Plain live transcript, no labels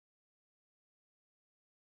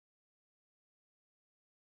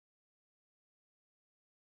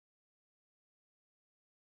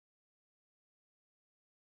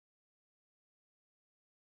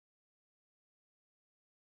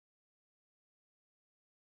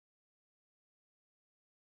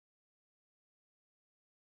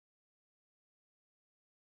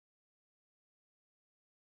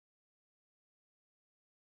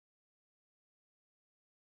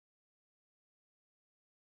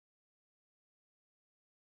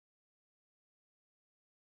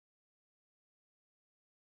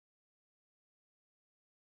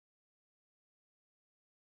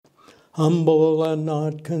humble and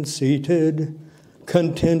not conceited,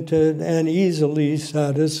 contented and easily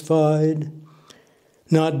satisfied,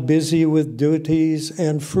 not busy with duties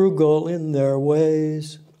and frugal in their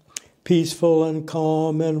ways, peaceful and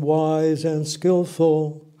calm and wise and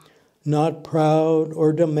skillful, not proud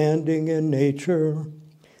or demanding in nature.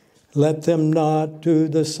 Let them not do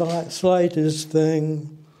the slightest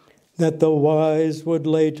thing that the wise would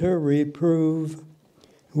later reprove,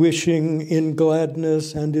 wishing in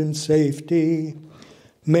gladness and in safety.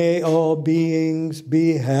 May all beings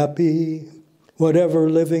be happy, whatever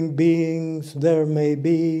living beings there may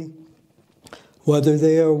be, whether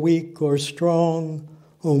they are weak or strong,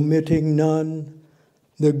 omitting none,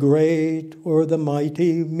 the great or the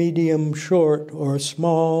mighty, medium, short or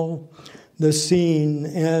small, the seen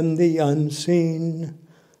and the unseen,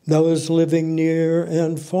 those living near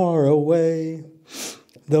and far away,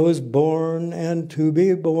 those born and to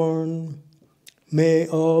be born. May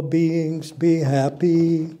all beings be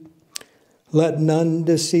happy. Let none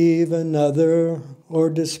deceive another or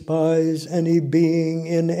despise any being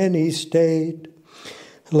in any state.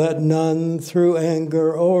 Let none through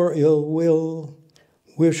anger or ill will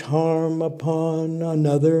wish harm upon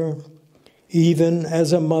another, even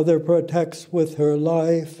as a mother protects with her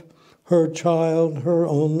life her child, her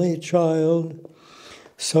only child.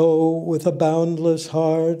 So with a boundless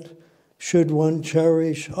heart should one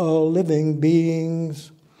cherish all living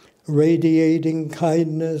beings, radiating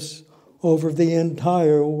kindness over the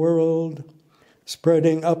entire world,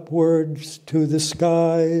 spreading upwards to the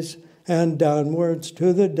skies and downwards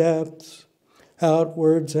to the depths,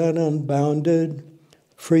 outwards and unbounded,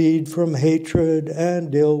 freed from hatred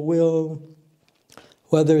and ill will,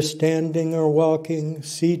 whether standing or walking,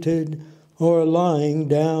 seated or lying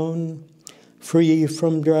down, free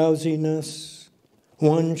from drowsiness.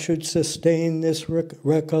 One should sustain this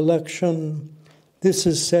recollection. This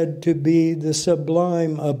is said to be the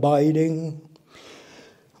sublime abiding.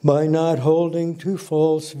 By not holding to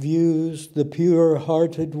false views, the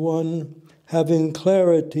pure-hearted one, having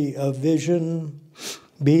clarity of vision,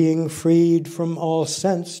 being freed from all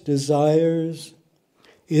sense desires,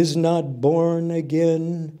 is not born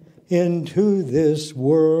again into this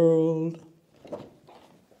world.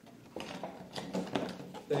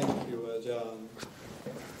 Thank you, Ajahn.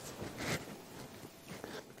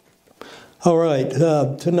 All right,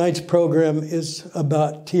 tonight's program is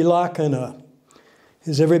about Tilakkhana.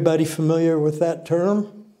 Is everybody familiar with that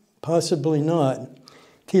term? Possibly not.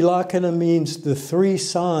 Tilakkhana means the three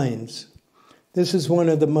signs. This is one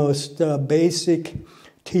of the most basic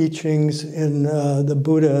teachings in the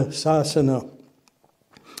Buddha Sasana.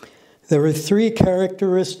 There are three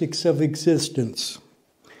characteristics of existence: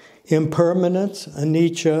 impermanence,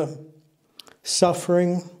 anicca,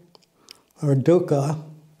 suffering, or dukkha,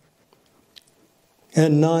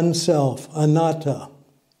 and non-self, anatta.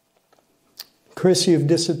 Chris, you've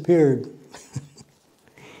disappeared.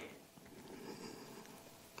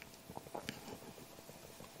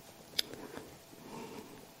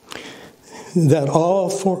 That all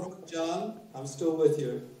for... John, I'm still with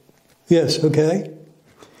you. Yes, okay.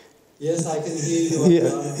 Yes, I can hear you.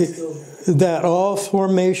 Yeah, that all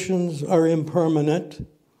formations are impermanent,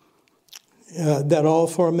 that all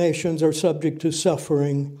formations are subject to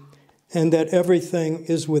suffering, and that everything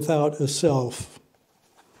is without a self.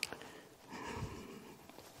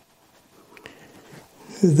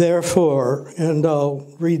 Therefore, and I'll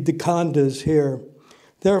read the khandas here,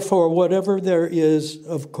 therefore, whatever there is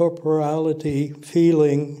of corporality,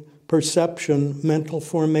 feeling, perception, mental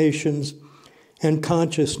formations, and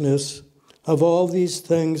consciousness, of all these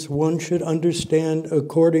things one should understand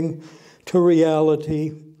according to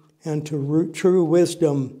reality and to true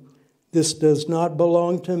wisdom. This does not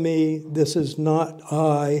belong to me. This is not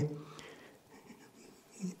I.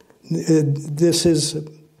 This is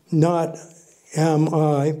not am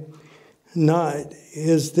I. Not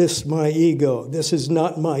is this my ego. This is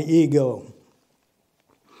not my ego.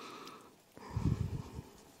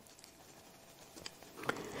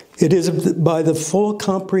 It is by the full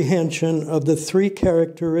comprehension of the three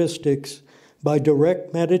characteristics by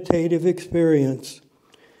direct meditative experience,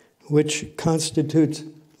 which constitutes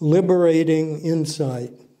liberating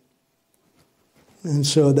insight. And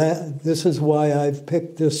so this is why I've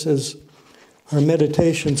picked this as our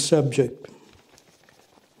meditation subject.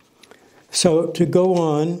 So to go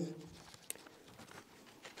on,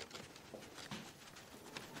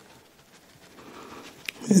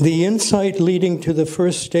 the insight leading to the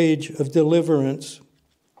first stage of deliverance,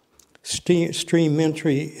 stream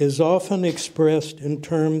entry, is often expressed in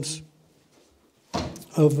terms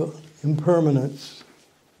of impermanence.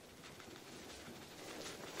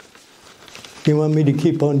 You want me to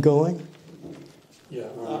keep on going? Yeah.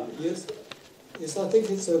 Yes, I think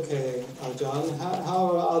it's okay, John.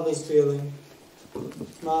 How are others feeling?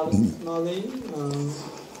 Marlene?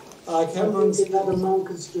 Cameron's... The other monk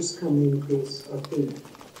has just come in, please, I think.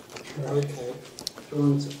 Okay.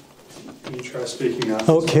 Can you try speaking up?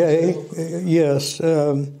 Okay, yes.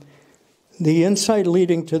 The insight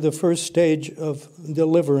leading to the first stage of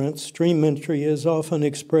deliverance, stream entry, is often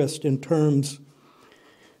expressed in terms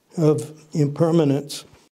of impermanence.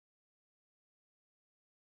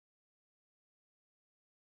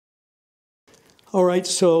 All right,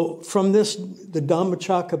 so from this, the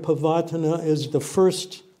Dhammacakkappavattana is the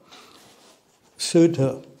first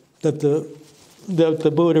sutta that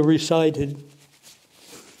the Buddha recited.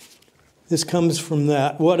 This comes from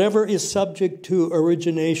that. Whatever is subject to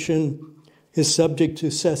origination is subject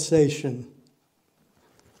to cessation.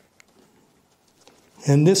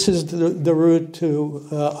 And this is the route to,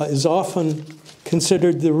 is often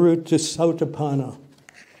considered the route to Sotapanna.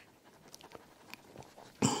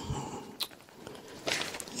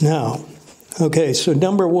 Now, okay, so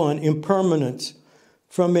number one, impermanence.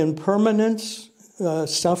 From impermanence,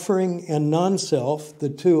 suffering and non-self, the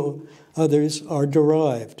two others, are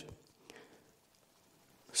derived.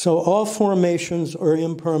 So all formations are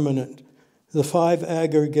impermanent. The 5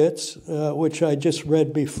 aggregates, which I just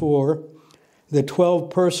read before, the 12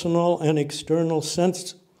 personal and external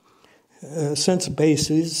sense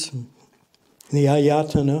bases, the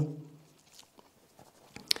ayatana,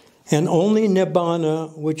 and only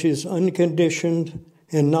nibbana, which is unconditioned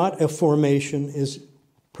and not a formation, is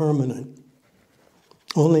permanent.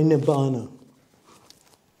 Only nibbana.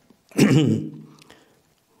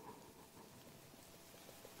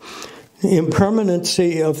 The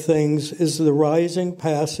impermanency of things is the rising,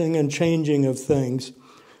 passing, and changing of things,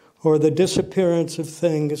 or the disappearance of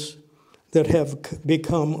things that have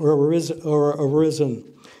become or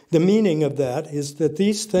arisen. The meaning of that is that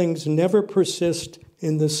these things never persist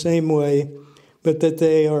in the same way, but that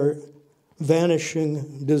they are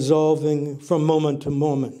vanishing, dissolving from moment to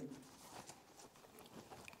moment.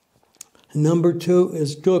 Number 2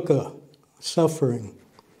 is dukkha, suffering.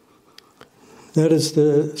 That is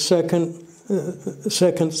the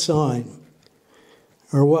second sign,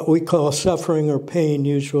 or what we call suffering or pain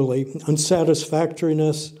usually.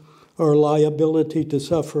 Unsatisfactoriness or liability to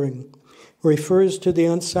suffering refers to the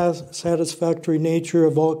unsatisfactory nature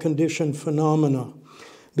of all conditioned phenomena.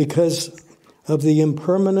 Because of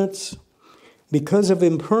impermanence,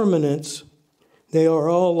 they are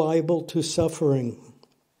all liable to suffering,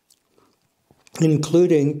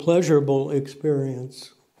 including pleasurable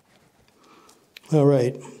experience. All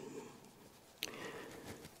right.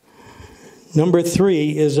 Number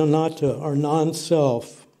 3 is anatta, or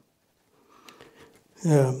non-self.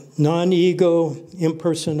 Non-ego,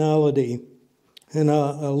 impersonality. And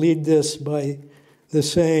I'll lead this by the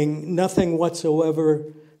saying, nothing whatsoever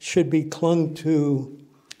should be clung to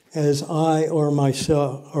as I or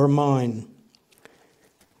myself or mine.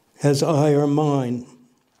 As I or mine.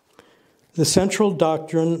 The central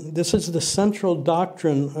doctrine, this is the central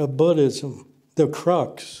doctrine of Buddhism. The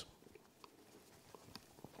crux.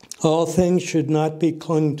 All things should not be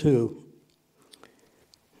clung to.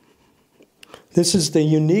 This is the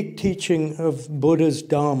unique teaching of Buddha's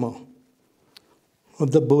Dhamma,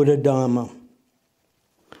 of the Buddha Dhamma.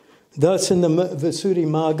 Thus, in the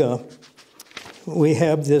Visuddhimagga, we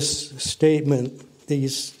have this statement,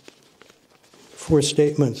 these 4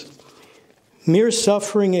 statements. Mere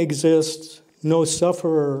suffering exists, no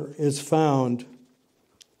sufferer is found.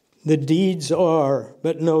 The deeds are,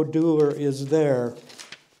 but no doer is there.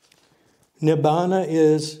 Nibbana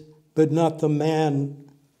is, but not the man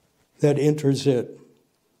that enters it.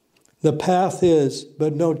 The path is,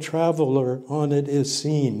 but no traveler on it is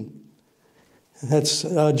seen. That's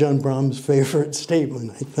Ajahn Brahm's favorite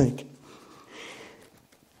statement, I think.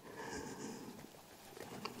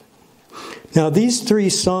 Now, these 3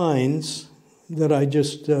 signs that I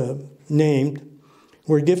just named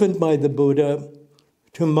were given by the Buddha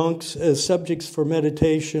to monks as subjects for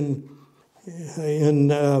meditation in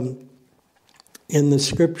the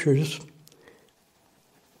scriptures.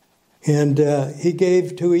 And he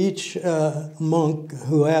gave to each monk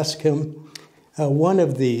who asked him one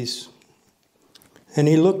of these. And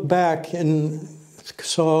he looked back and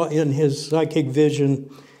saw in his psychic vision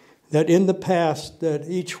that in the past, that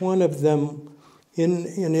each one of them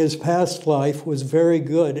in his past life was very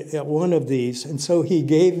good at one of these. And so he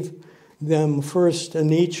gave them first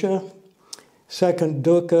anicca, second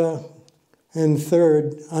dukkha, and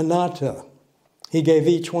third anatta. He gave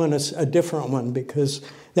each one a different one because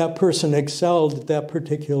that person excelled at that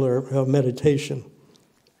particular meditation.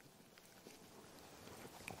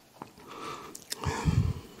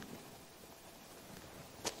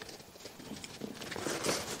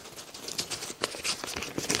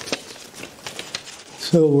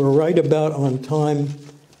 So we're right about on time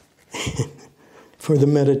for the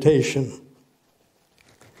meditation.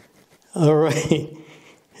 All right.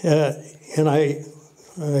 And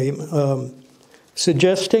I'm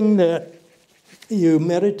suggesting that you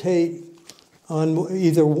meditate on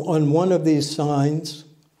either on one of these signs.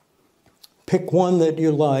 Pick one that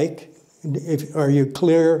you like. Are you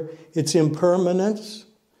clear? It's impermanence,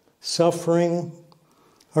 suffering,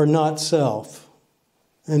 or not self.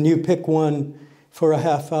 And you pick one for a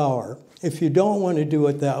half hour. If you don't want to do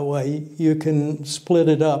it that way, you can split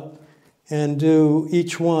it up and do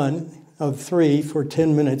each one of 3 for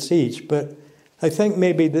 10 minutes each. But I think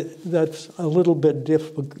maybe that's a little bit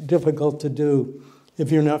difficult to do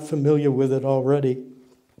if you're not familiar with it already.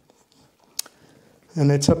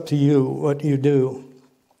 And it's up to you what you do.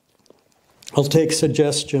 I'll take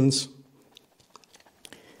suggestions.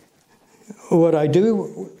 What I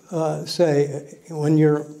do say when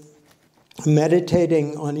you're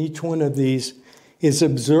meditating on each one of these is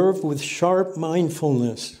observe with sharp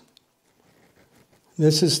mindfulness.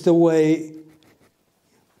 This is the way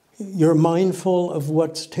you're mindful of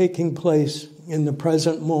what's taking place in the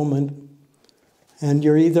present moment, and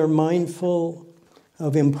you're either mindful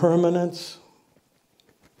of impermanence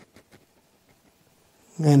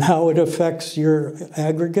and how it affects your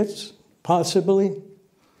aggregates, possibly,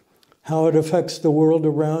 how it affects the world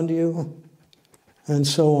around you, and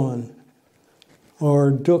so on.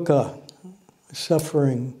 Or dukkha,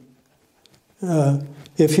 suffering.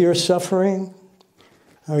 If you're suffering,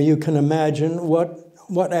 or you can imagine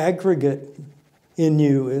what aggregate in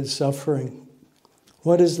you is suffering.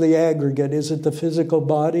 What is the aggregate? Is it the physical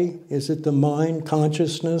body? Is it the mind,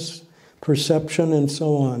 consciousness, perception, and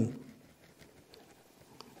so on?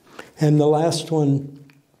 And the last one,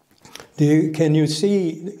 can you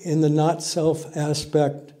see in the not self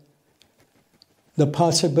aspect the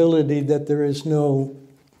possibility that there is no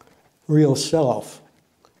real self,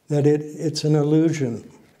 that it's an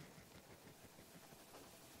illusion?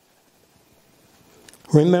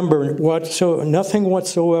 Remember, nothing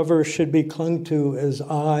whatsoever should be clung to as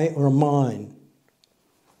I or mine.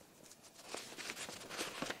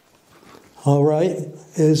 All right?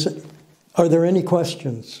 Are there any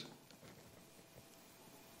questions?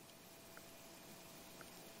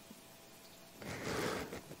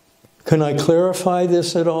 Can I clarify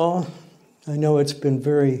this at all? I know it's been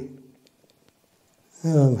very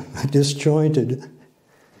disjointed.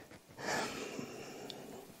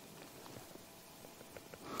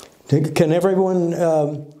 Can everyone,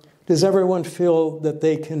 does everyone feel that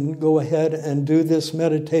they can go ahead and do this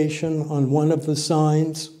meditation on one of the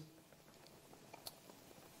signs?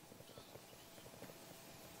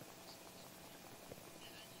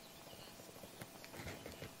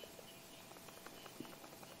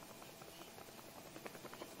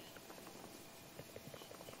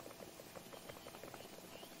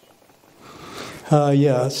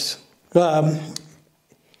 Yes. All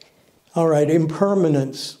right,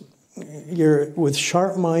 impermanence. With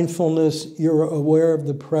sharp mindfulness, you're aware of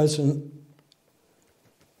the present.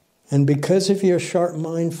 And because of your sharp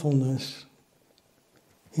mindfulness,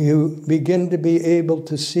 you begin to be able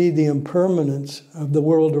to see the impermanence of the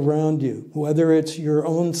world around you, whether it's your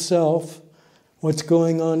own self, what's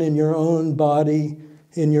going on in your own body,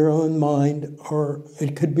 in your own mind, or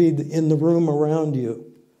it could be in the room around you.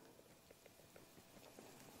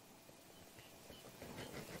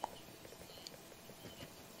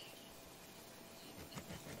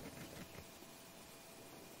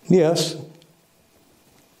 Yes,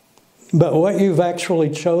 but what you've actually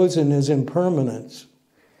chosen is impermanence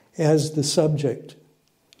as the subject.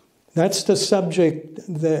 That's the subject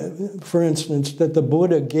that, for instance, that the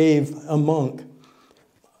Buddha gave a monk.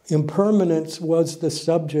 Impermanence was the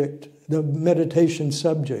subject, the meditation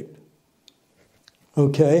subject.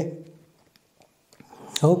 Okay?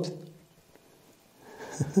 Oops.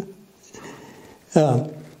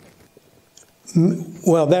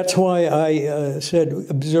 Well, that's why I said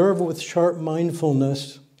observe with sharp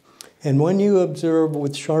mindfulness. And when you observe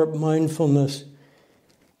with sharp mindfulness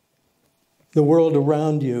the world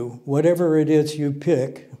around you, whatever it is you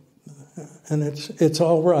pick, and it's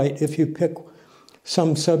all right if you pick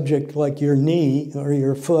some subject like your knee or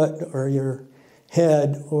your foot or your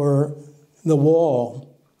head or the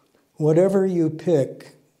wall, whatever you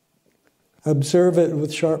pick, observe it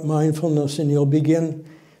with sharp mindfulness and you'll begin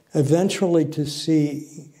eventually to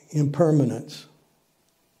see impermanence.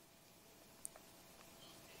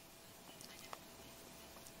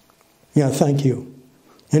 Yeah, thank you.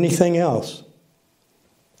 Anything else?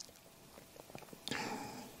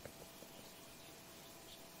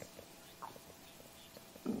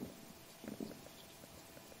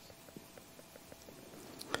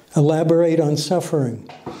 Elaborate on suffering.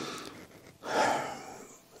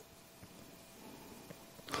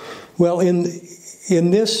 Well, in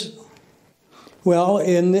this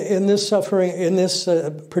suffering, in this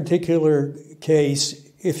particular case,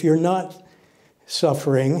 if you're not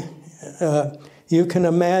suffering, you can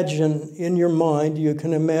imagine in your mind, you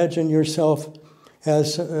can imagine yourself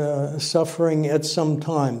as suffering at some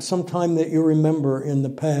time that you remember in the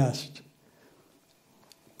past.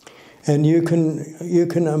 And you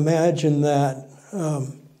can imagine that.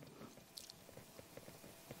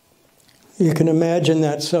 You can imagine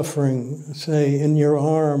that suffering, say, in your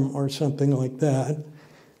arm or something like that.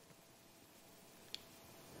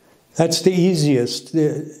 That's the easiest,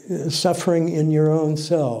 the suffering in your own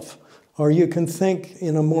self. Or you can think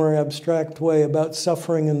in a more abstract way about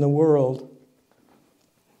suffering in the world.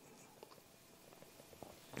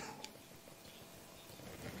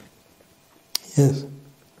 Yes.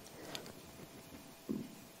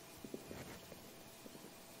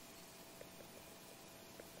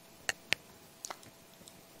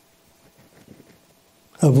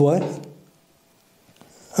 Of what?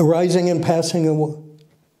 Arising and passing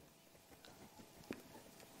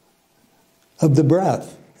of the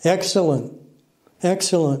breath. Excellent.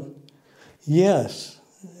 Excellent. Yes,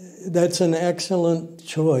 that's an excellent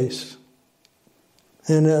choice.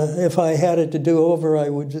 And if I had it to do over, I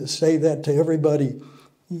would just say that to everybody.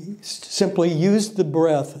 Simply use the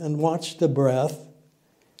breath and watch the breath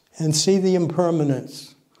and see the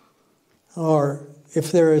impermanence. Or if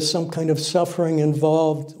there is some kind of suffering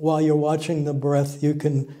involved while you're watching the breath, you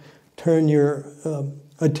can turn your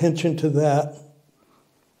attention to that.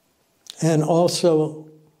 And also,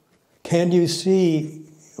 can you see,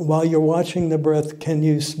 while you're watching the breath, can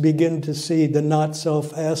you begin to see the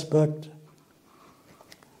not-self aspect?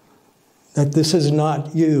 That this is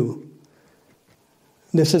not you.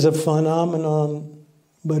 This is a phenomenon,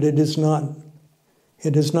 but it is not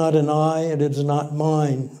an I, it is not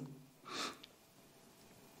mine.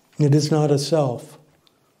 It is not a self.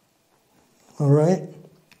 All right?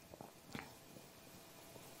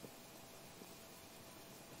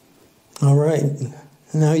 All right.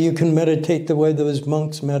 Now you can meditate the way those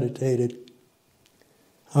monks meditated.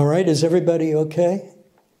 All right, is everybody okay?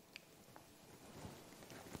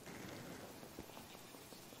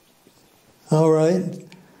 All right.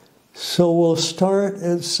 So we'll start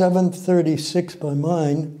at 7:36 by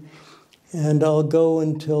mine, and I'll go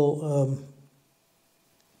until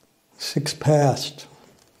 6 past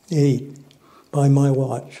 8 by my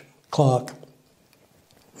watch clock.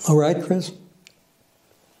 All right, Chris?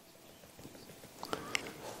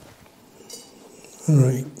 All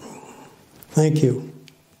right. Thank you.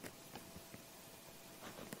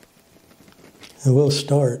 And we'll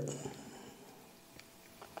start.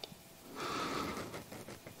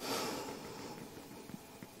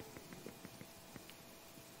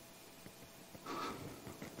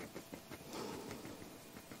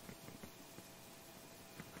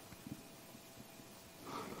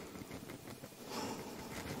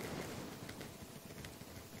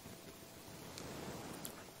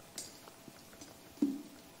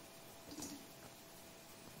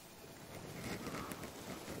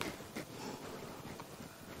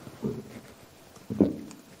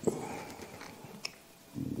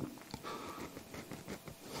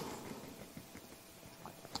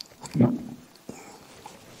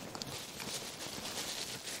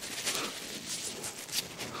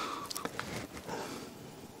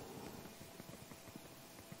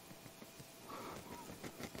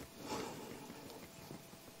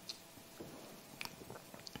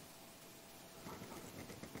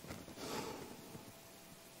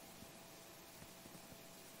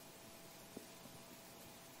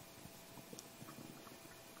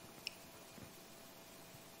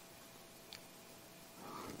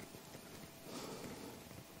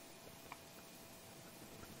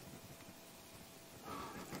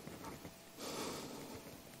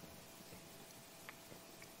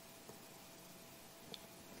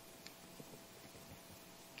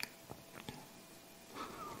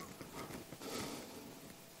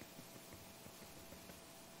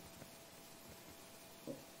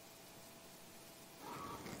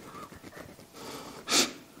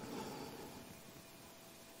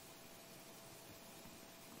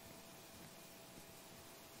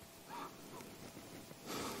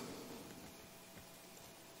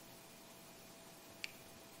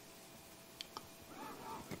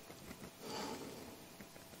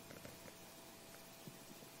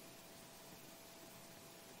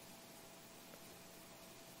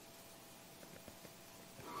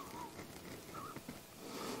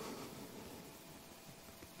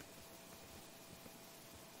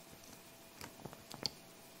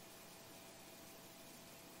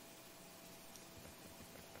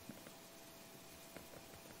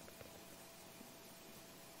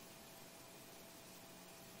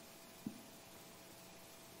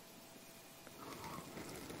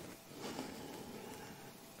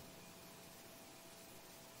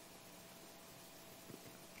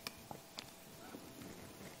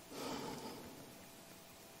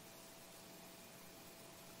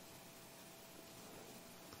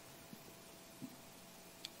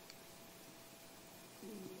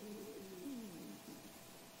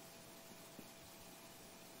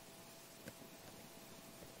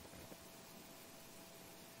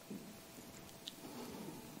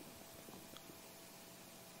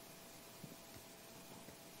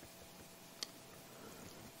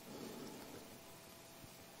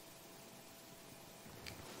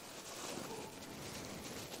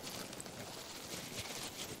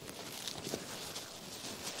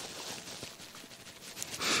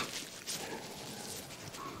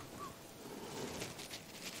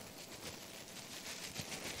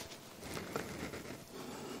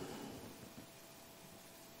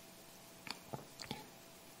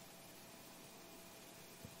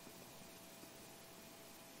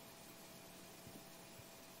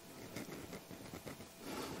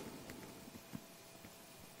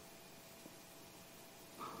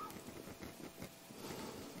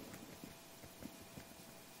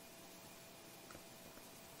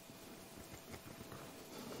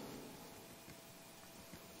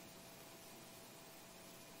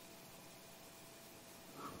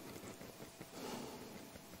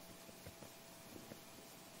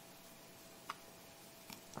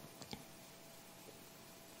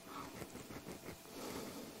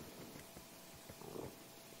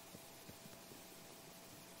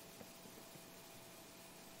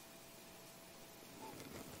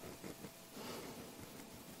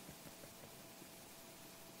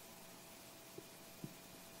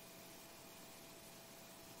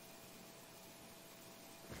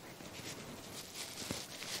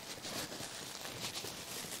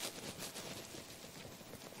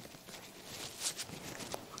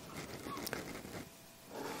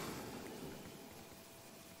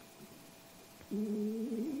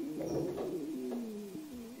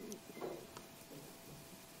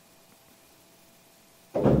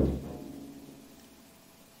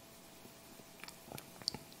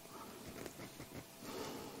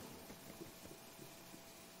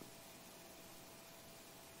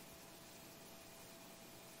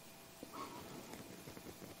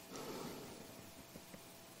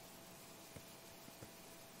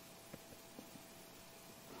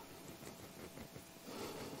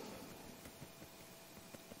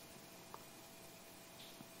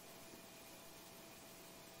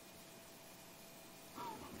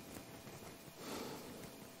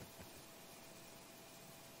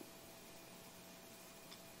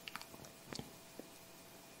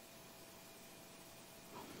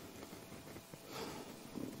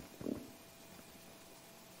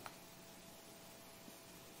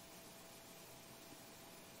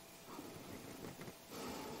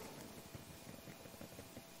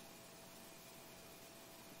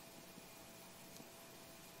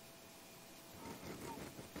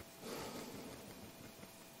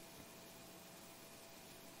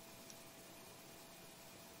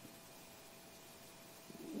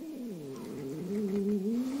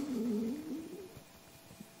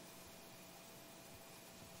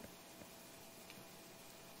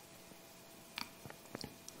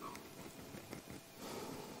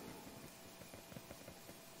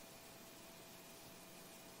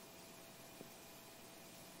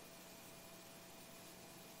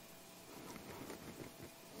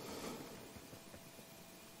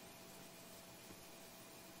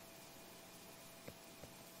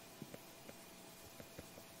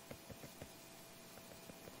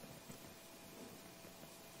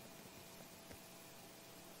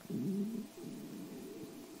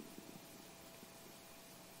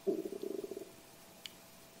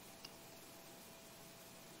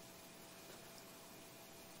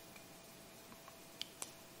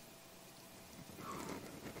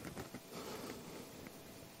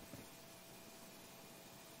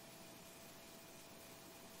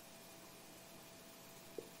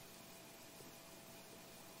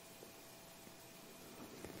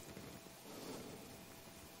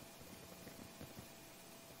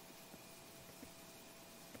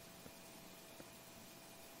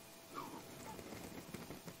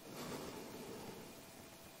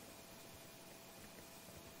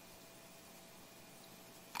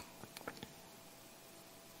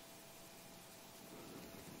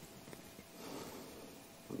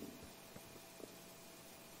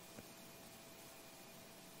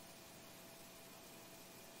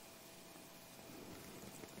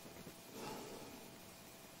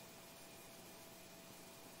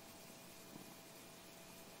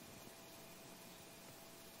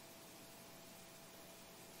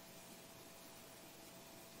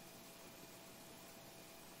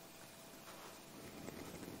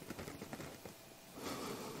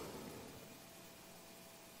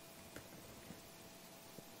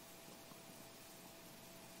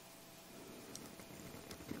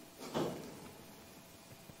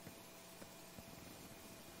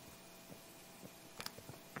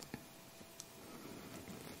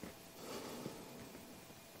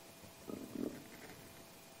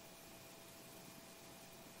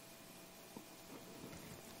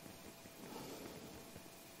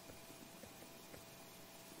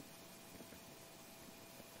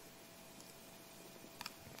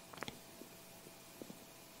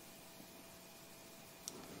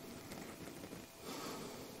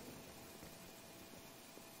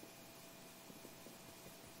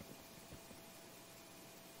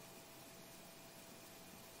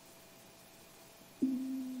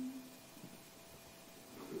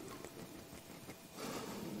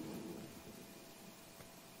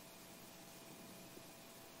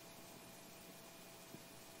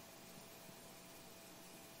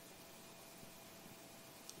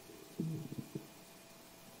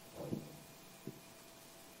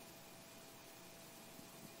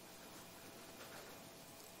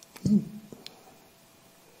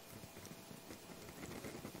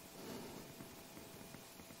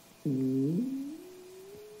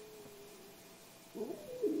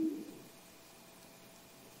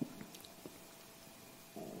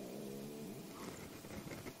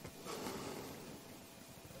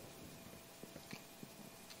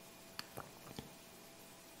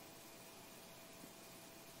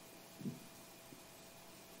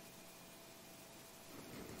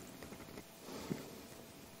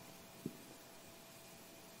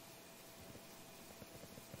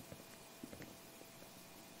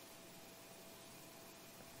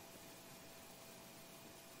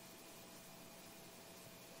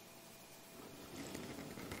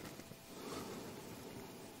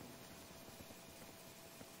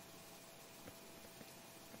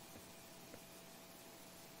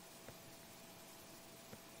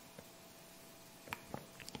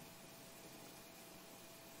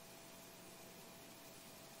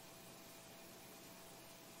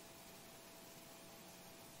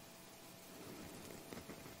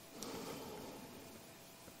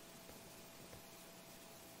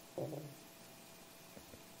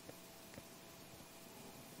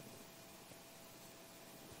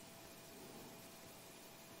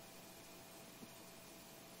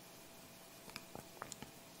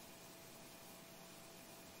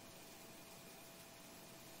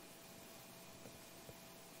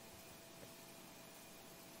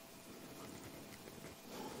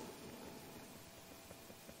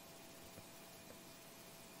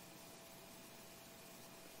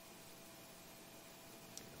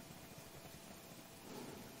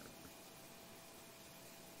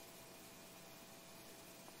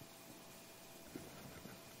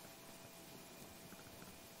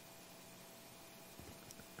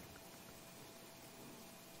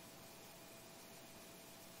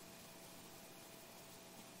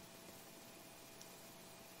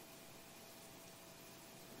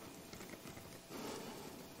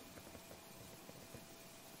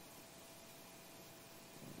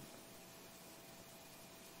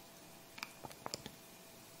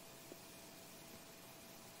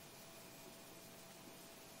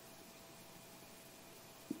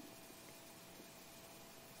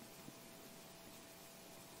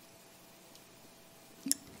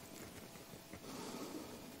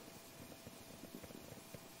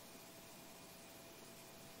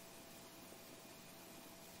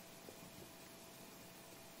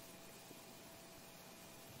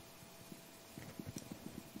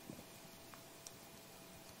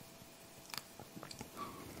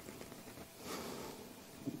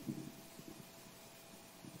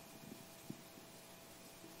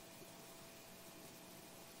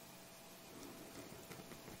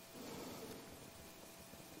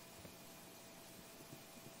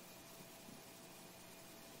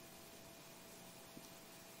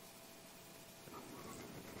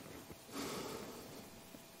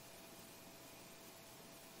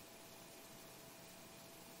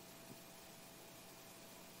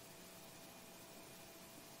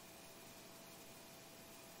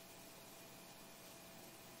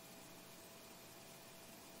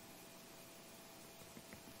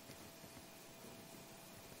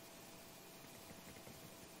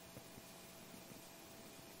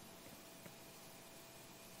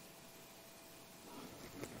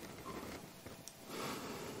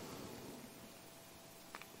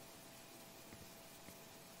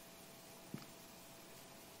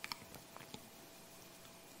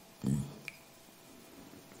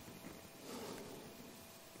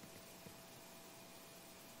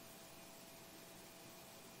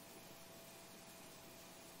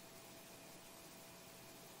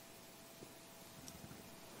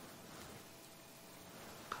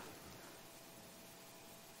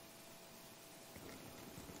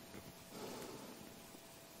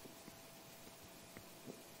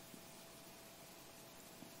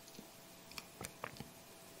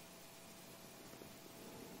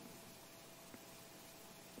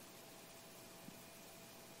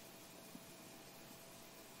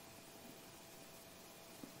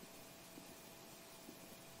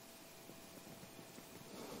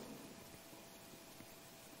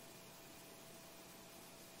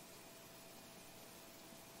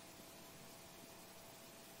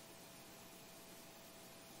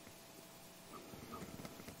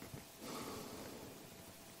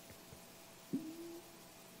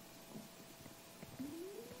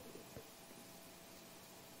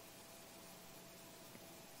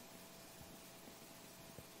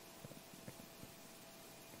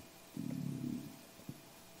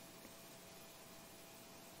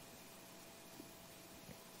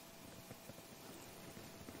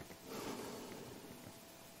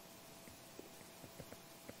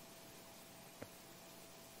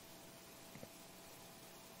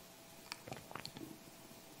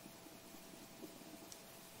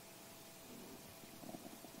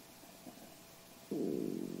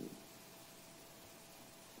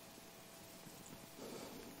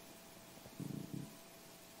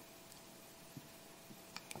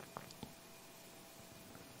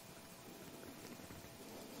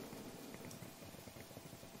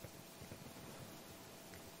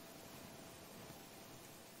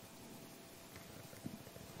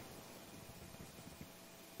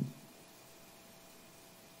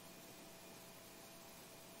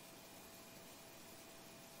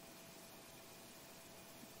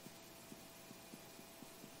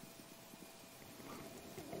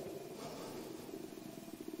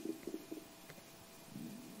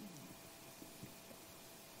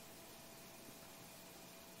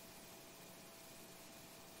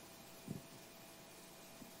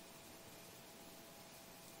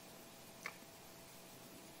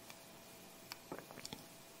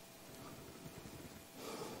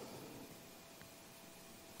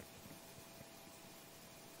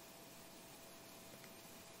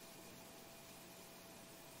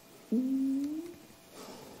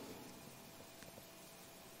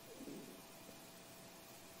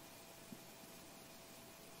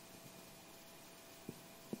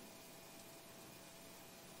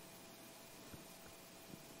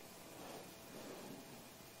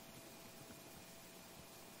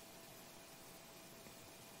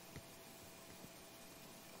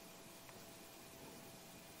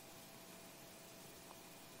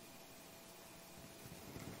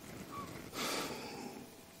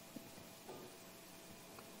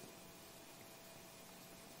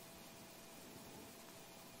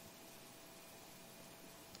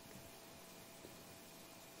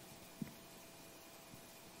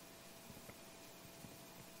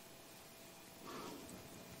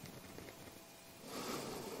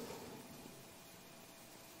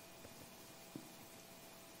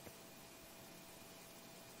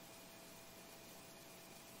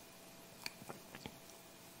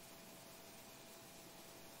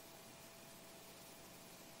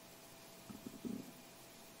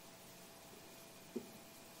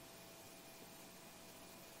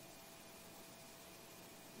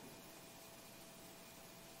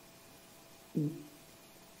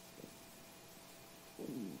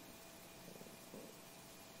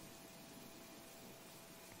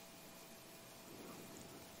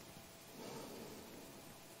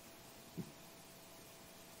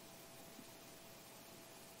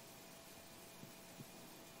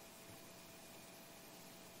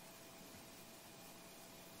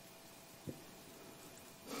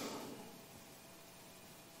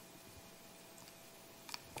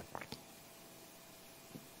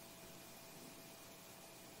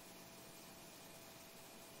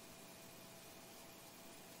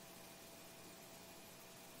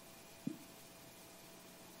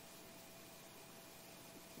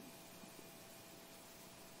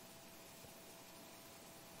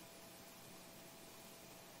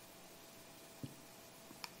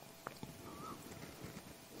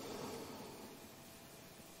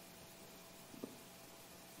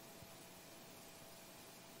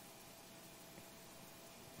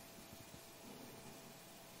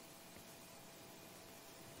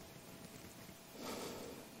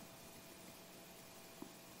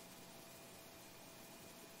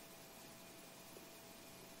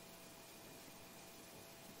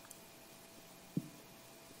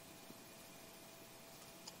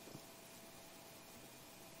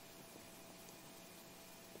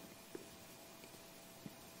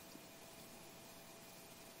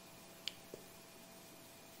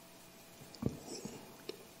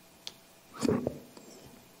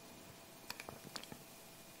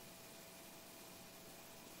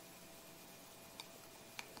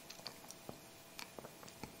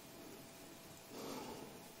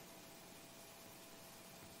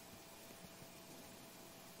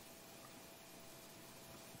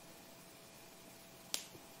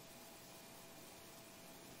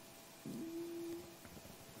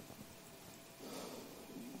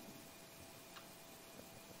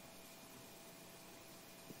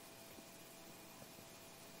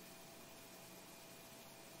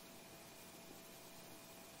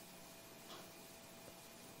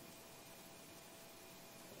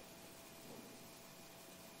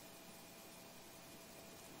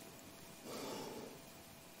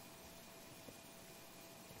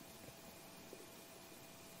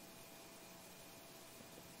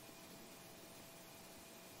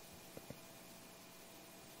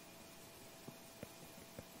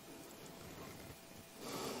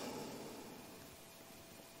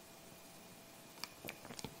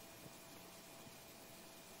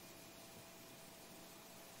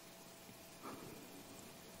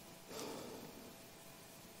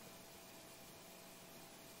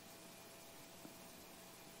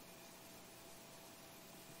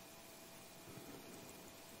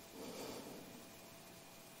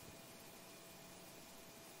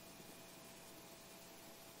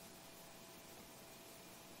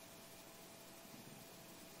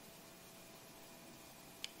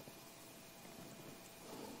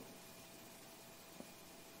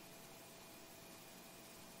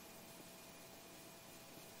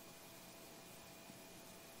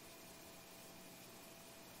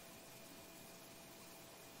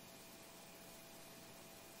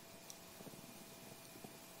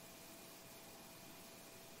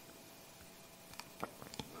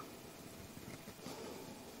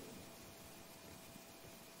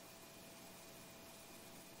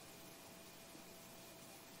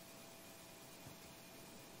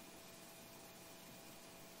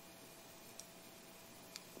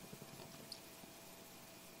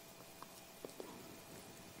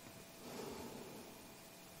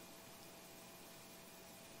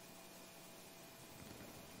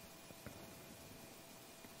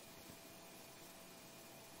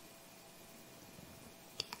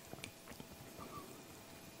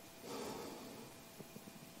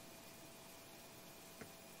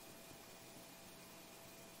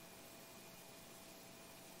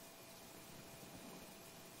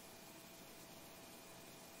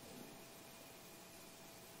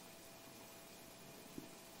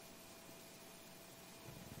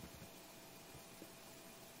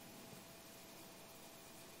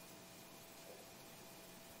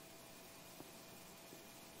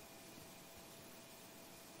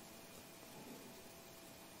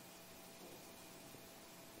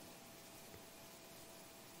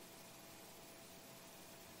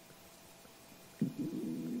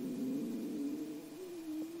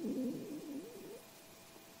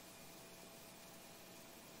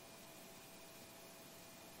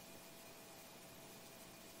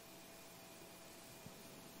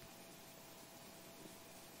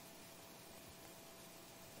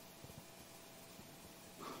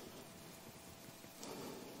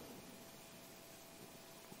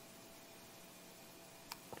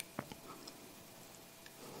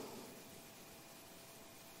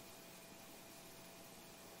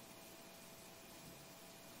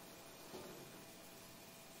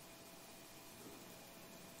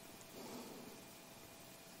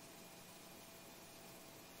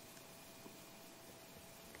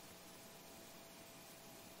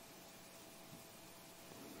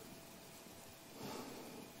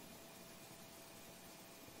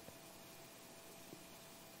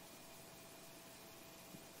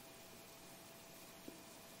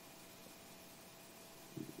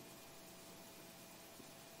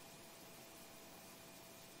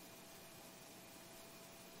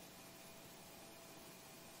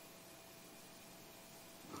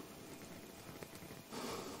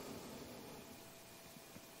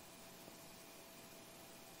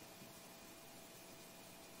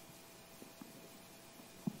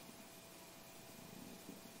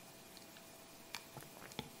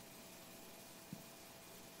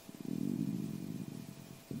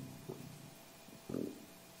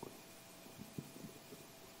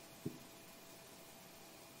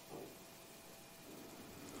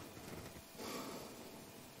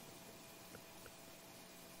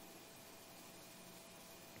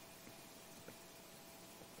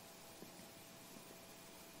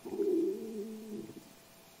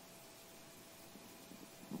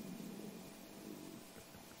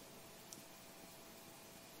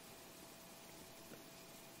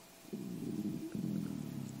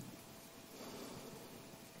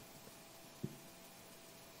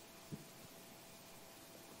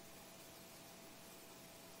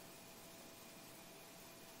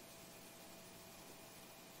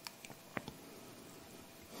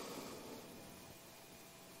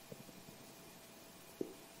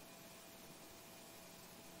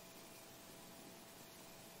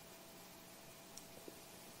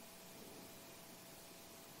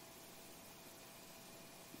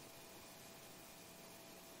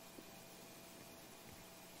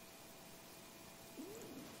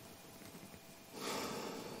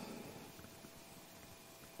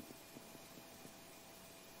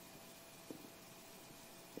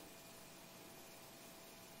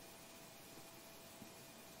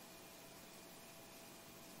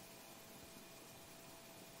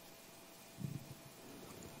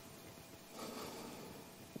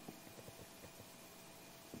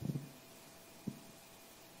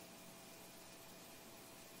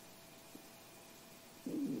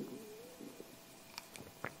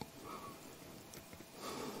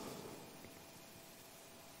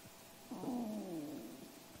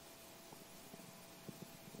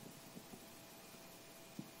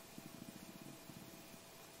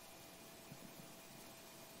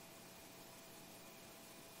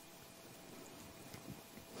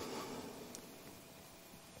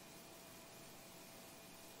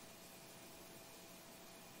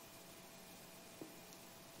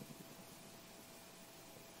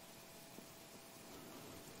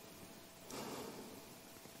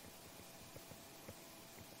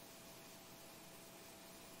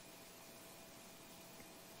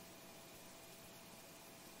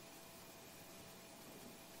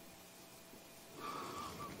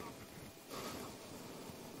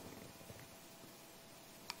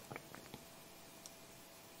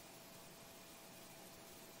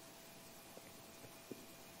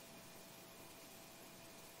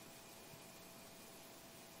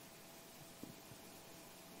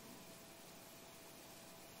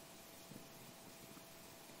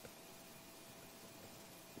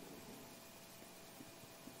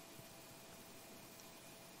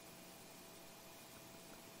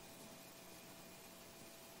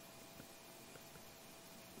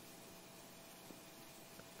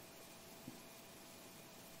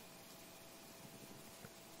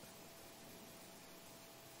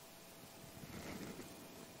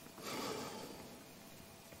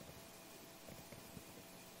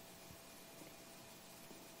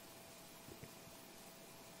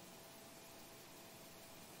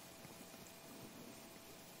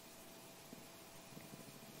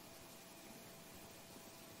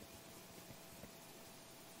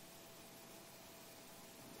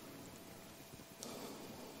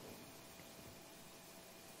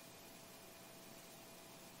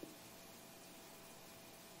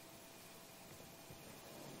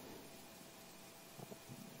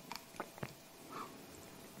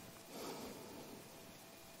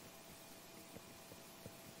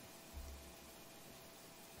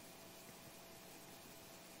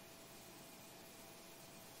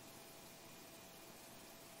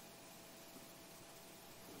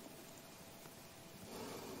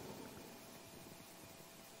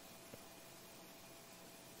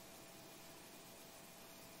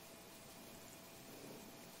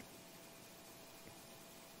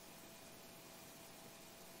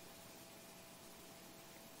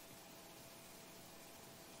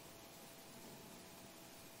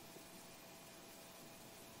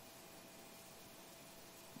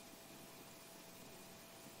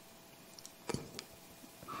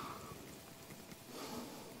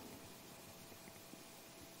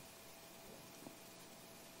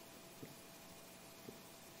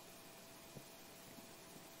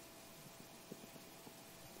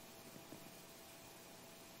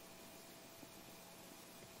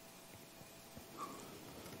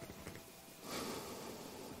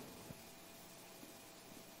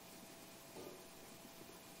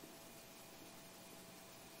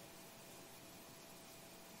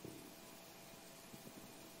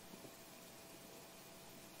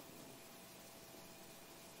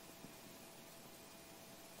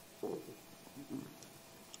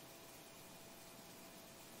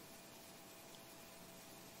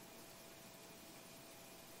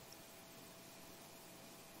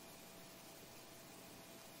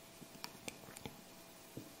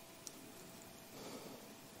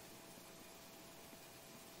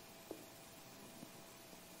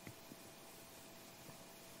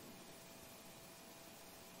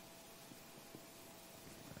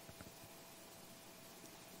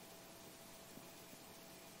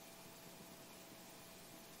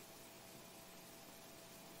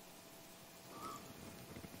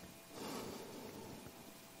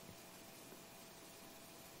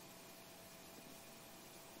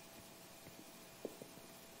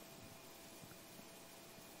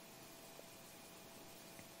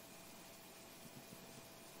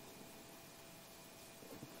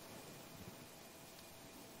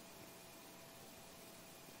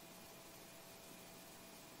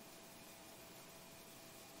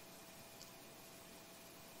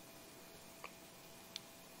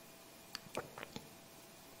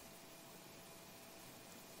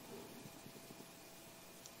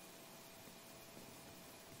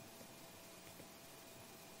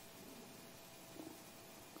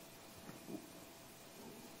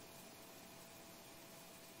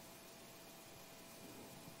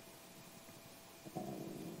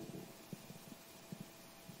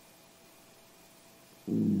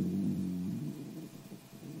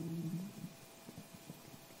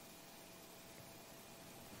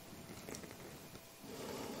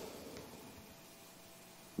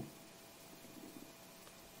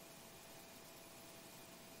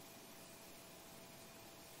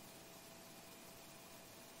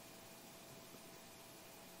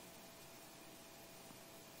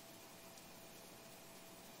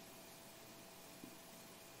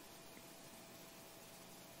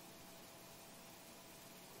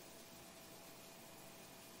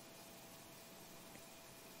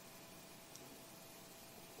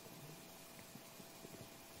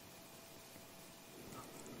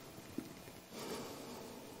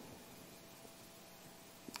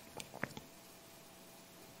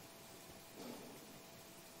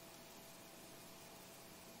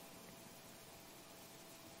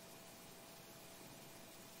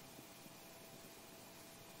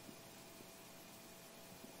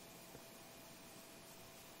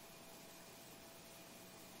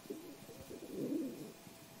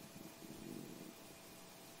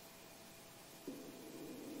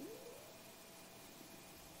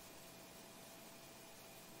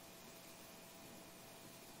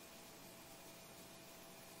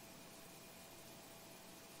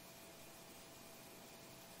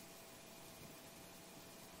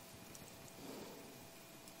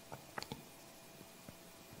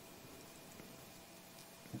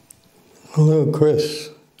 Hello, Chris.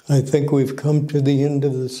 I think we've come to the end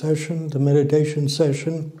of the session, the meditation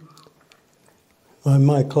session, on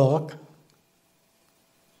my clock.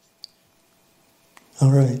 All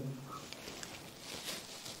right.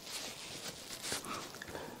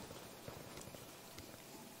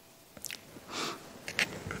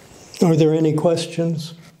 Are there any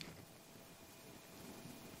questions?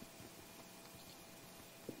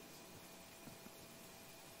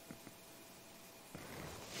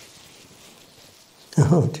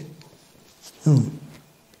 Oh.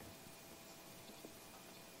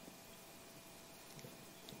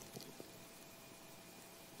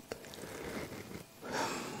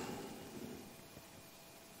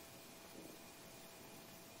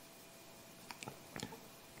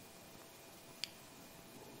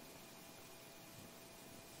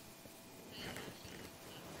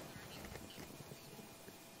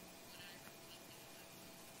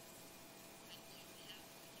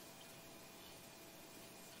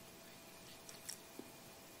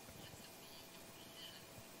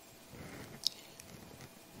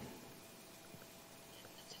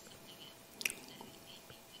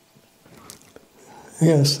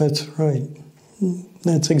 Yes, that's right.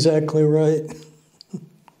 That's exactly right.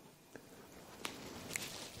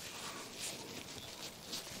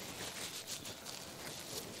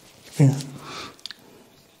 Yeah.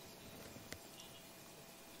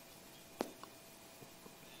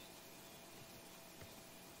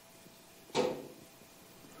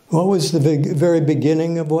 What was the very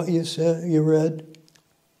beginning of what you said, you read?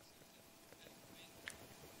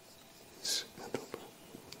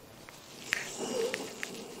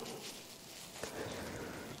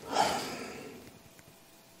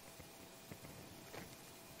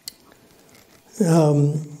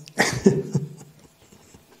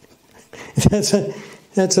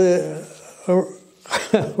 That's a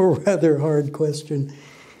rather hard question.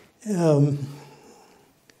 The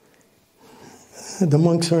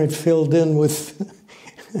monks aren't filled in with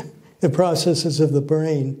the processes of the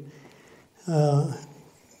brain.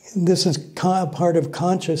 This is part of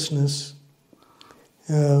consciousness.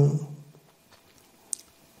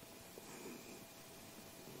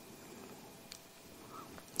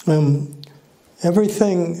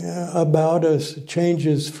 Everything about us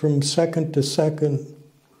changes from second to second,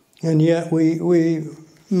 and yet we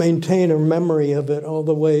maintain a memory of it all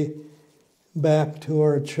the way back to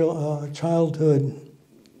our childhood.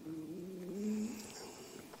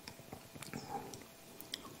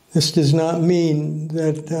 This does not mean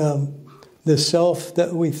that the self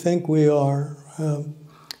that we think we are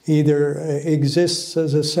either exists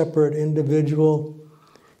as a separate individual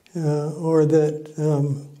or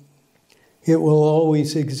that it will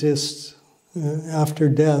always exist after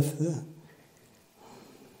death.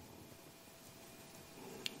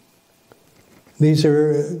 These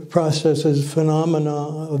are processes, phenomena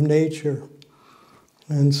of nature.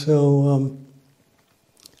 And so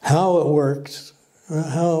how it works,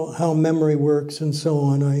 how memory works and so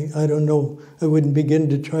on, I don't know. I wouldn't begin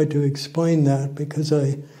to try to explain that because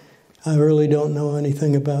I really don't know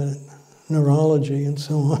anything about it, neurology and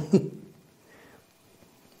so on.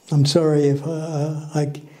 I'm sorry if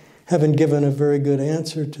I haven't given a very good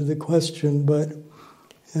answer to the question, but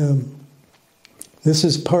this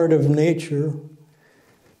is part of nature,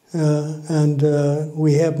 and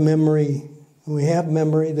we have memory. We have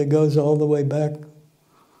memory that goes all the way back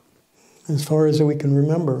as far as we can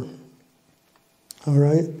remember. All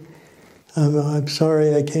right? I'm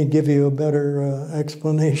sorry I can't give you a better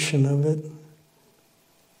explanation of it.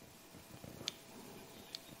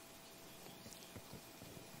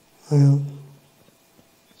 Yeah.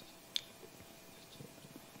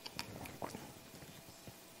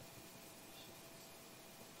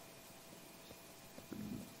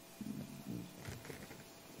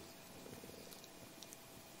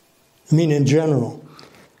 I mean, in general,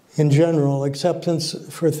 acceptance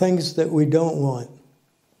for things that we don't want.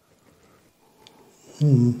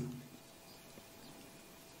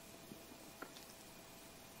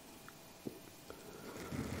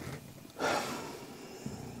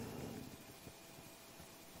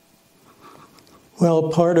 Well,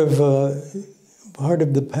 part of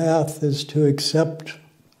the path is to accept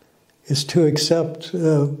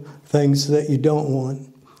things that you don't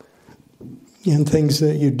want and things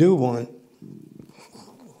that you do want.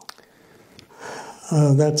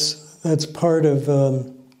 That's part of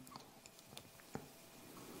a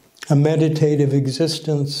meditative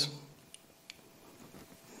existence.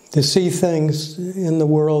 To see things in the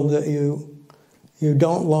world that you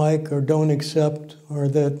don't like or don't accept, or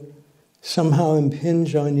that somehow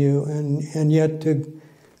impinge on you, and yet to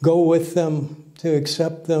go with them, to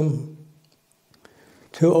accept them,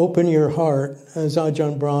 to open your heart, as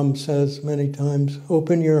Ajahn Brahm says many times,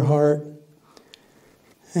 open your heart,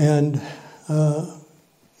 and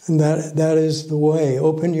that is the way.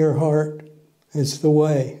 Open your heart is the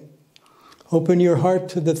way. Open your heart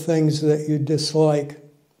to the things that you dislike,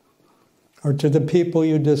 or to the people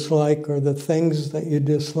you dislike, or the things that you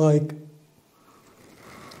dislike.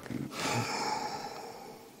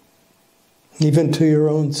 Even to your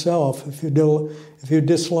own self. If you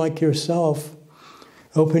dislike yourself,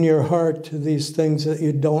 open your heart to these things that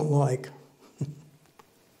you don't like.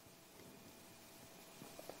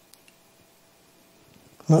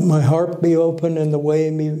 Let my heart be open and the way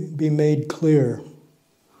be made clear.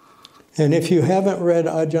 And if you haven't read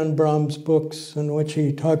Ajahn Brahm's books in which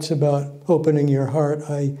he talks about opening your heart,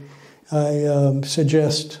 I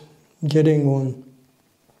suggest getting one.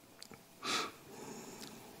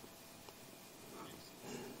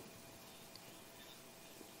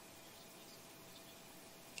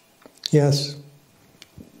 Yes.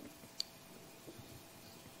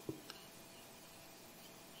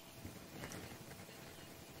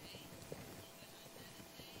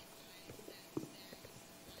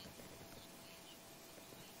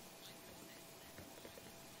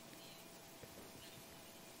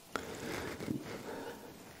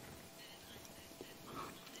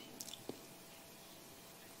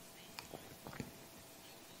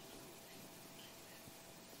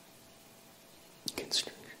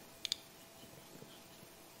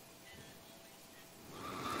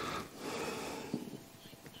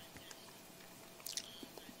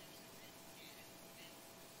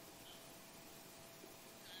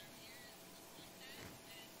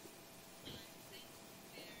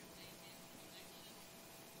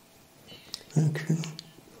 Okay.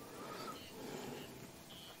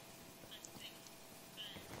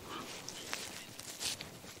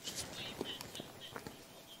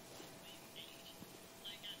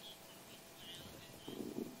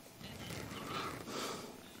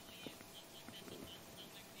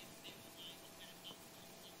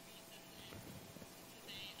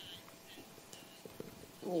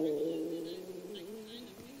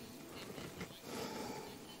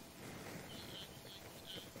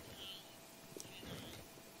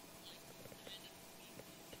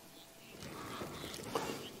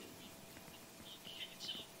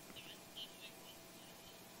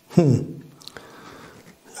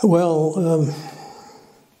 Well,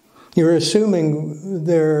 you're assuming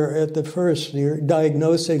there at the first, you're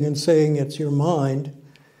diagnosing and saying it's your mind.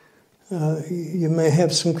 You may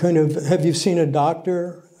have some kind of, have you seen a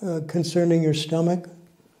doctor concerning your stomach?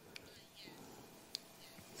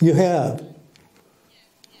 You have?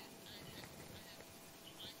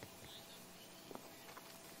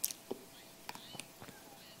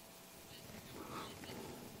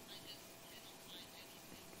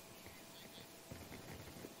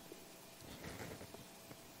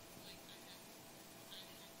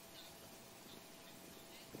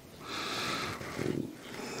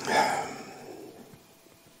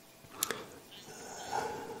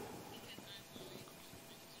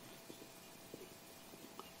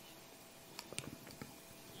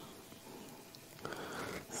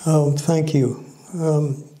 Oh, thank you.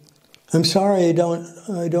 I'm sorry I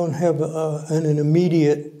don't have an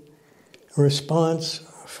immediate response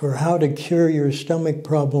for how to cure your stomach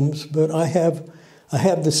problems, but I have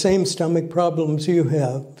the same stomach problems you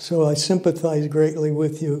have, so I sympathize greatly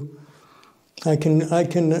with you. I can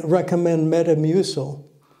recommend Metamucil,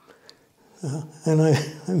 and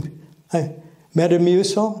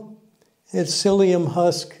Metamucil, it's psyllium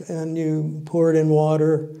husk, and you pour it in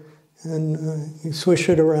water. And you swish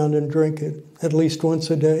it around and drink it at least once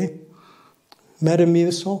a day.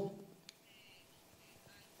 Metamucil.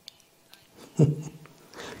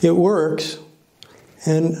 It works.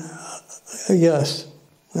 And yes,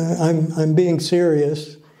 I'm being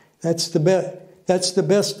serious. That's the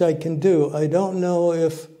best I can do. I don't know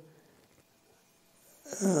if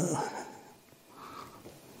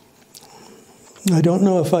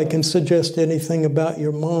I can suggest anything about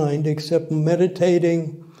your mind except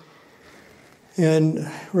meditating and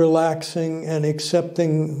relaxing and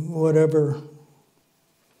accepting whatever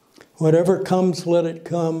comes, let it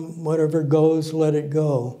come. Whatever goes, let it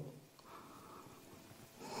go.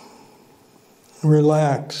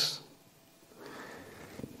 Relax.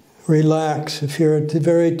 Relax. If you're a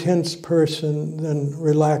very tense person, then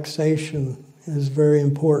relaxation is very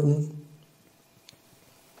important.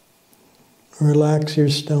 Relax your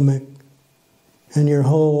stomach and your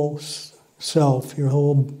whole self, your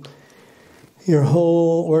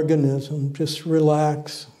whole organism. Just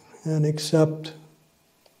relax and accept.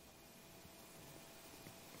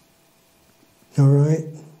 All right?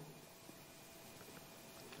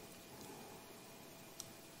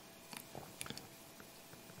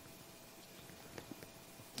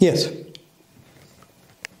 Yes.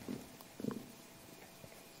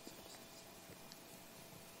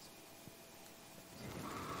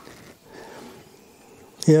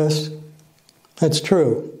 Yes, that's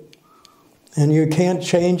true. And you can't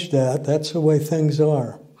change that. That's the way things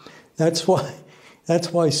are. That's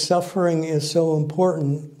why suffering is so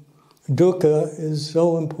important. Dukkha is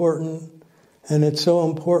so important. And it's so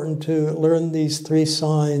important to learn these three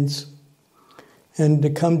signs and to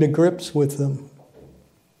come to grips with them.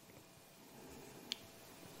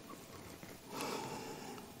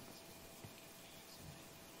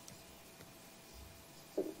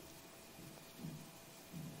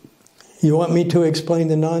 You want me to explain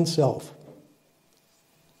the non-self?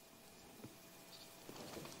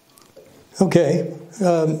 Okay.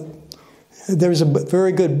 There's a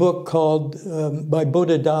very good book called by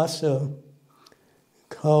Bodhinyana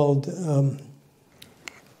called,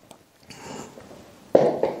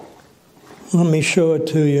 let me show it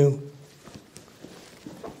to you.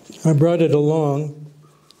 I brought it along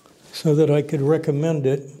so that I could recommend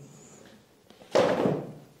it.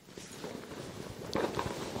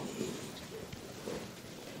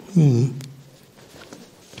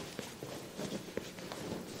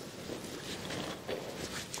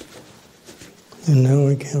 And now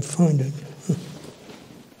I can't find it.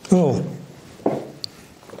 Oh.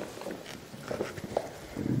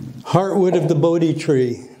 Heartwood of the Bodhi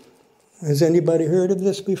tree. Has anybody heard of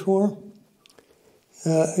this before?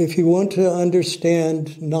 If you want to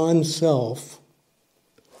understand non-self,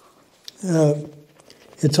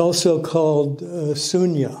 it's also called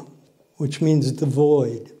sunya, which means the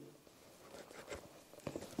void.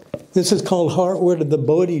 This is called Heartwood of the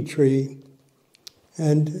Bodhi tree,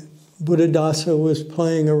 and Buddhadasa was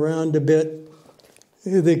playing around a bit.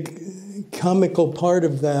 The comical part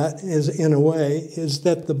of that is, in a way, is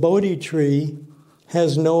that the Bodhi tree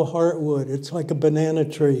has no heartwood. It's like a banana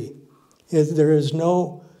tree. There is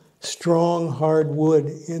no strong hard wood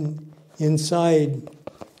inside.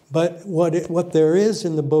 But what there is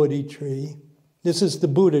in the Bodhi tree, this is the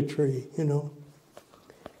Buddha tree,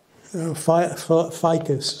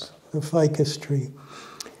 ficus, the ficus tree.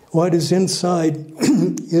 What is inside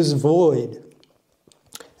is void.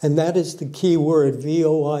 And that is the key word,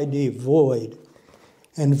 V-O-I-D, void.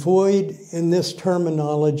 And void in this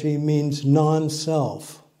terminology means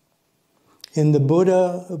non-self. In the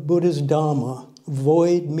Buddha's Dhamma,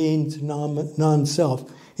 void means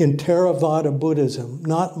non-self. In Theravada Buddhism,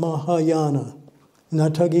 not Mahayana. I'm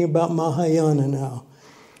not talking about Mahayana now.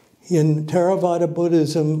 In Theravada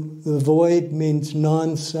Buddhism, the void means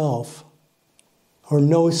non-self, or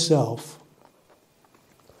no self.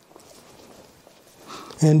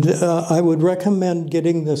 And I would recommend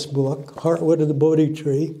getting this book, Heartwood of the Bodhi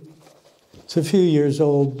Tree. It's a few years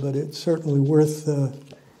old, but it's certainly worth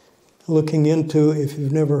looking into if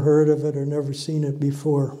you've never heard of it or never seen it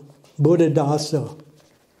before. Buddhadasa.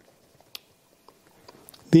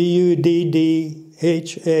 Buddhadasa.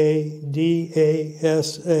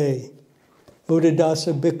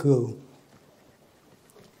 Buddhadasa Bhikkhu.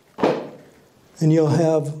 And you'll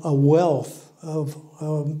have a wealth of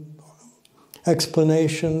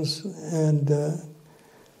explanations and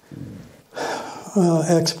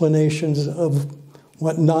explanations of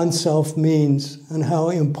what non-self means and how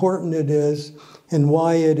important it is and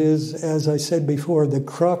why it is, as I said before, the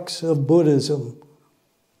crux of Buddhism,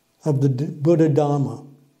 of the Buddha Dhamma.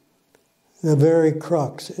 The very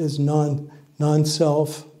crux is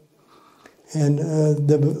non-self. And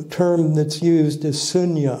the term that's used is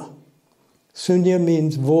sunya. Sunya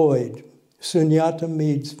means void. Sunyata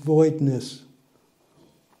means voidness.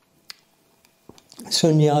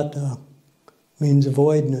 Sunyata means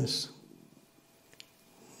voidness.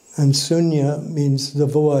 And sunya means the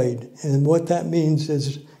void. And what that means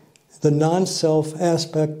is the non-self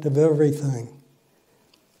aspect of everything.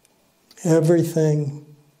 Everything,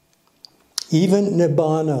 even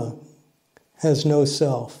nibbana, has no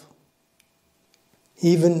self.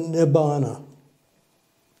 Even nibbana.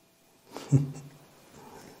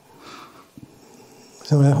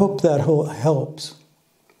 So I hope that helps.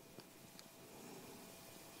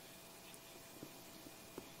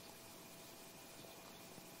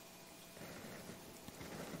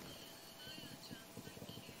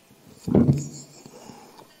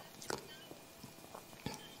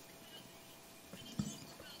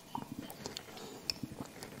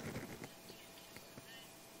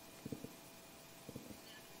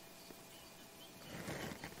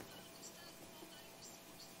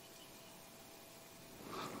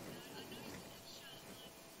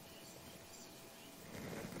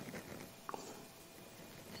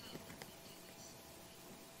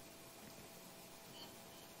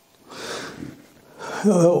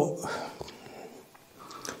 Well,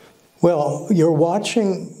 you're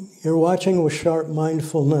watching with sharp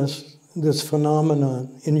mindfulness this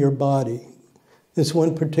phenomenon in your body, this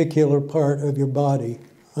one particular part of your body,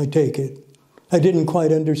 I take it. I didn't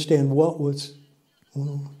quite understand what was...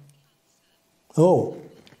 Oh.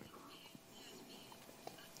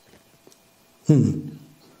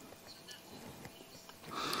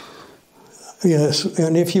 Yes,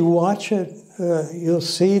 and if you watch it, you'll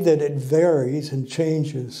see that it varies and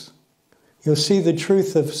changes. You'll see the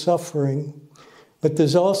truth of suffering, but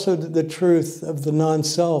there's also the truth of the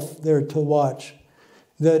non-self there to watch.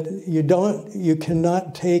 That you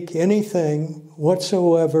cannot take anything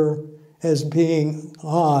whatsoever as being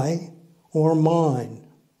I or mine.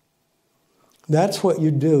 That's what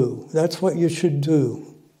you do. That's what you should do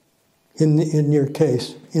in your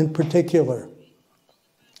case, in particular.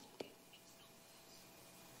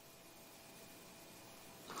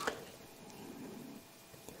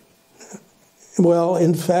 Well,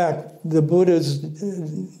 in fact, the Buddha's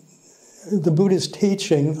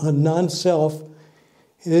teaching on non-self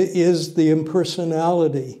is the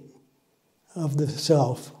impersonality of the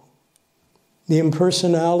self. The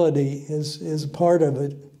impersonality is part of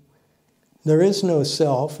it. There is no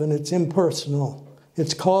self, and it's impersonal.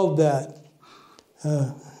 It's called that.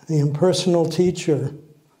 The impersonal teacher.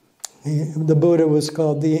 The Buddha was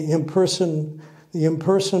called the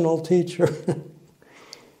impersonal teacher.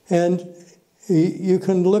 And you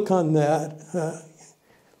can look on that,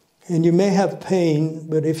 and you may have pain,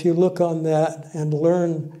 but if you look on that and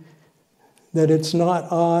learn that it's not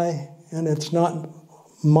I and it's not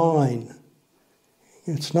mine,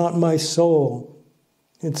 it's not my soul,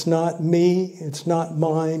 it's not me, it's not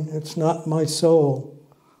mine, it's not my soul.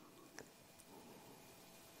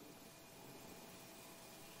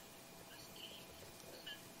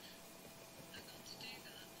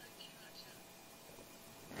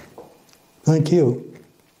 Thank you.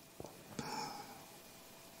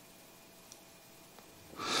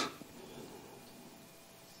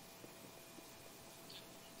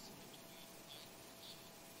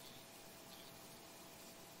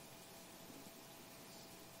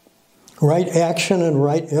 Right action and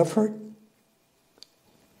right effort?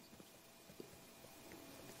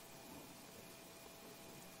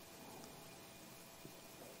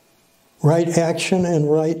 Right action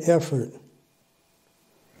and right effort.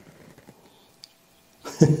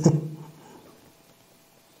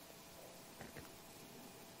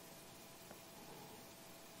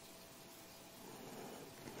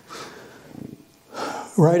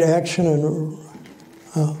 Right action and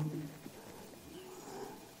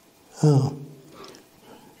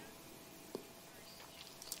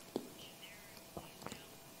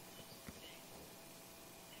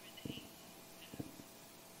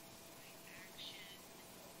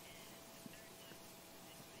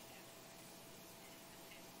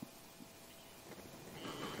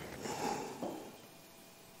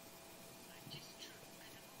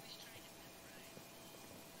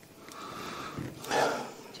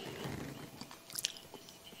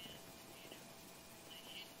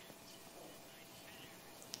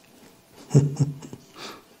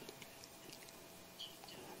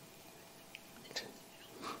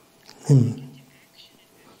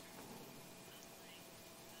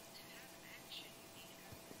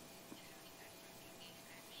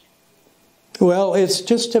Well, it's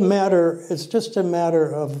just a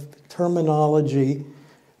matter of terminology,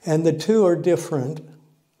 and the two are different.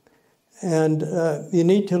 And you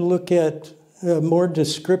need to look at more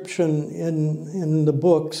description in the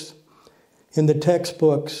books, in the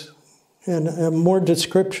textbooks, and more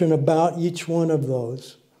description about each one of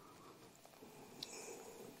those.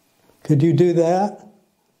 Could you do that?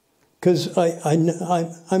 Because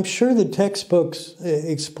I'm sure the textbooks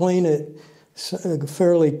explain it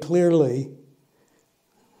fairly clearly.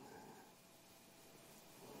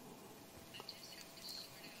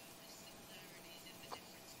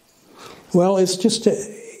 Well, it's just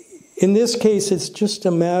in this case, it's just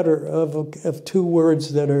a matter of two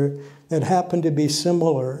words that happen to be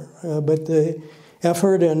similar, but the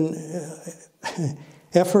effort and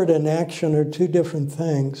action are two different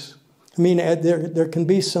things. I mean, there can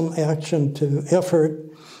be some action to effort.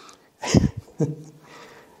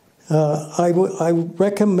 I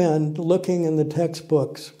recommend looking in the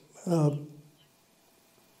textbooks.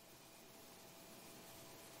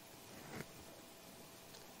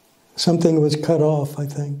 Something was cut off, I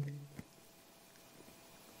think.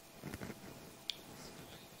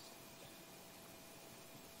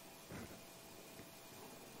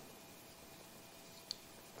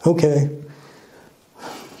 Okay.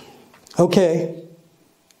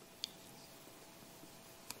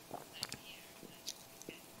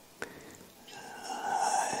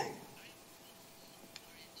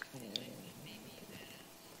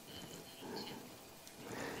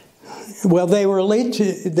 Well, they relate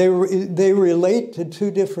to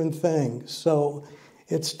two different things, so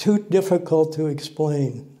it's too difficult to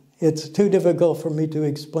explain. It's too difficult for me to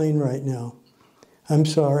explain right now. I'm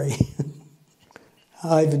sorry.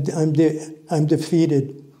 I'm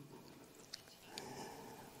defeated.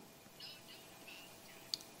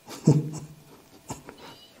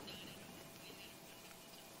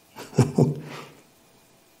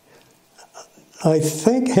 I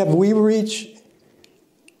think, have we reached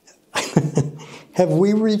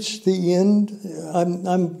the end?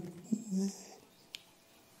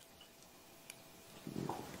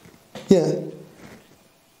 Yeah.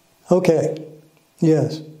 Okay.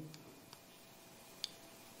 Yes.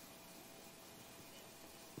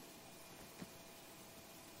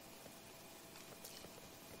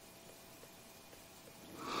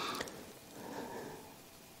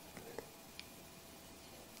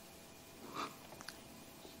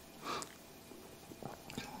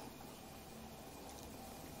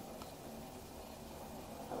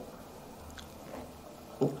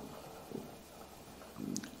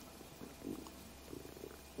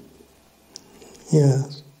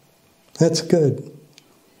 Yes, that's good.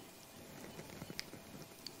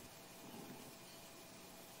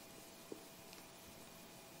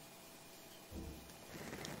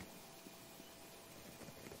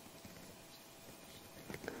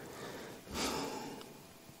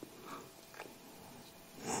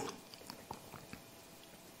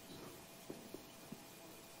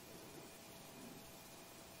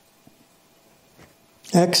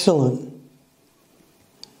 Excellent.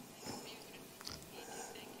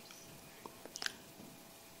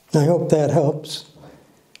 I hope that helps.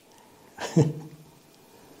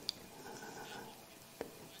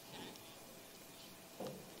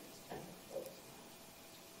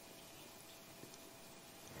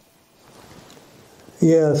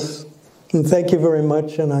 Yes, and thank you very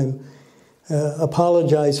much, and I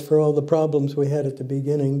apologize for all the problems we had at the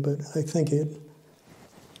beginning, but I think it...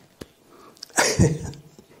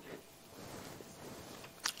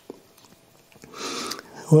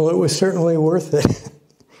 Well, it was certainly worth it.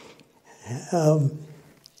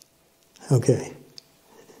 Okay.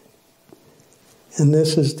 And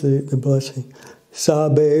this is the blessing.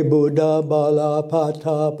 Sabe Buddha Bala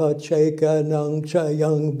Pata Pacheka Nang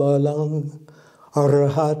Chayang Balang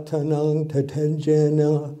Arahatanang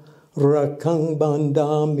Tatenjena Rakang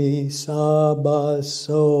Bandami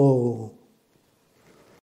Sabaso.